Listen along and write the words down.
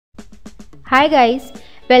Hi guys,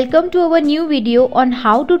 welcome to our new video on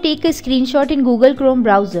how to take a screenshot in Google Chrome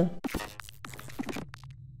browser.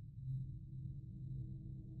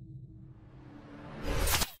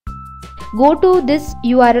 Go to this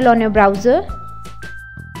URL on your browser.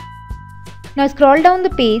 Now scroll down the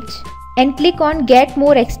page and click on Get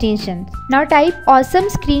More Extensions. Now type Awesome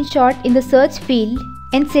Screenshot in the search field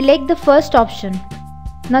and select the first option.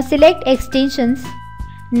 Now select Extensions.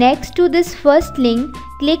 Next to this first link,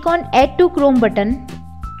 click on Add to Chrome button.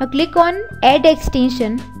 Now click on Add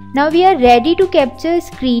Extension. Now we are ready to capture a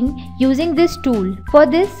screen using this tool. For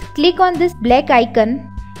this, click on this black icon.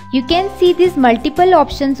 You can see these multiple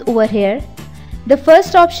options over here. The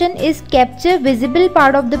first option is Capture Visible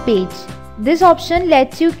Part of the page. This option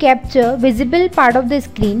lets you capture visible part of the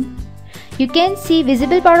screen. You can see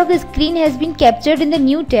visible part of the screen has been captured in the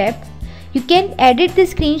new tab. You can edit the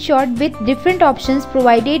screenshot with different options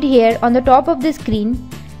provided here on the top of the screen.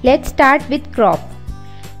 Let's start with crop.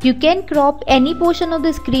 You can crop any portion of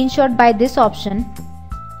the screenshot by this option.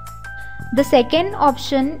 The second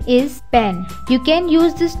option is pen. You can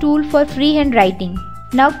use this tool for freehand writing.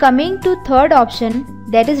 Now coming to third option,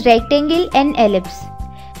 that is rectangle and ellipse.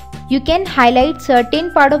 You can highlight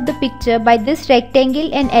certain part of the picture by this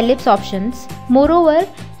rectangle and ellipse options. Moreover,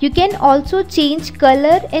 you can also change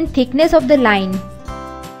color and thickness of the line.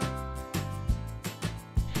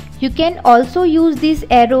 You can also use these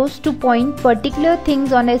arrows to point particular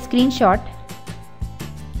things on a screenshot.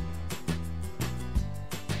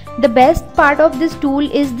 The best part of this tool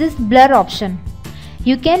is this blur option.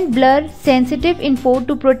 You can blur sensitive info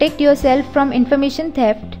to protect yourself from information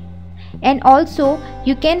theft. And also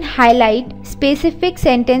you can highlight specific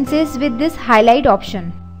sentences with this highlight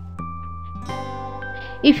option.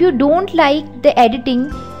 If you don't like the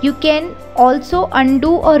editing, you can also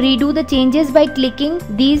undo or redo the changes by clicking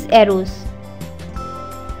these arrows.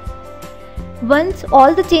 Once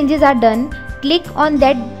all the changes are done, click on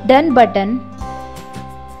that done button.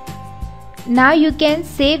 Now you can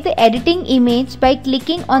save the editing image by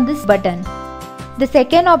clicking on this button. The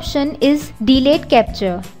second option is Delayed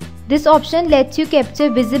Capture. This option lets you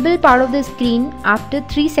capture visible part of the screen after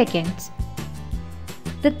 3 seconds.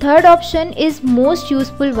 The third option is most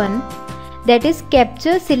useful one, that is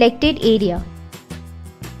Capture Selected Area.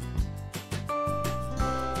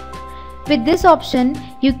 With this option,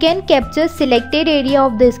 you can capture selected area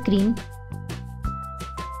of the screen.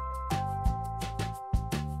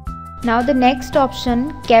 Now the next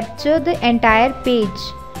option, Capture the Entire Page,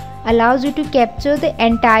 allows you to capture the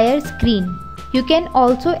entire screen. You can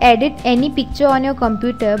also edit any picture on your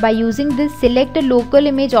computer by using this Select a Local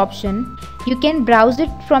Image option. You can browse it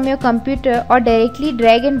from your computer or directly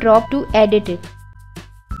drag and drop to edit it.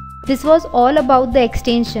 This was all about the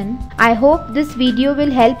extension. I hope this video will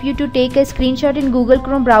help you to take a screenshot in Google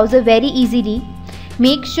Chrome browser very easily.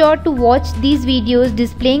 Make sure to watch these videos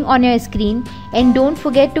displaying on your screen and don't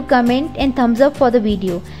forget to comment and thumbs up for the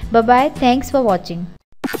video. Bye bye. Thanks for watching.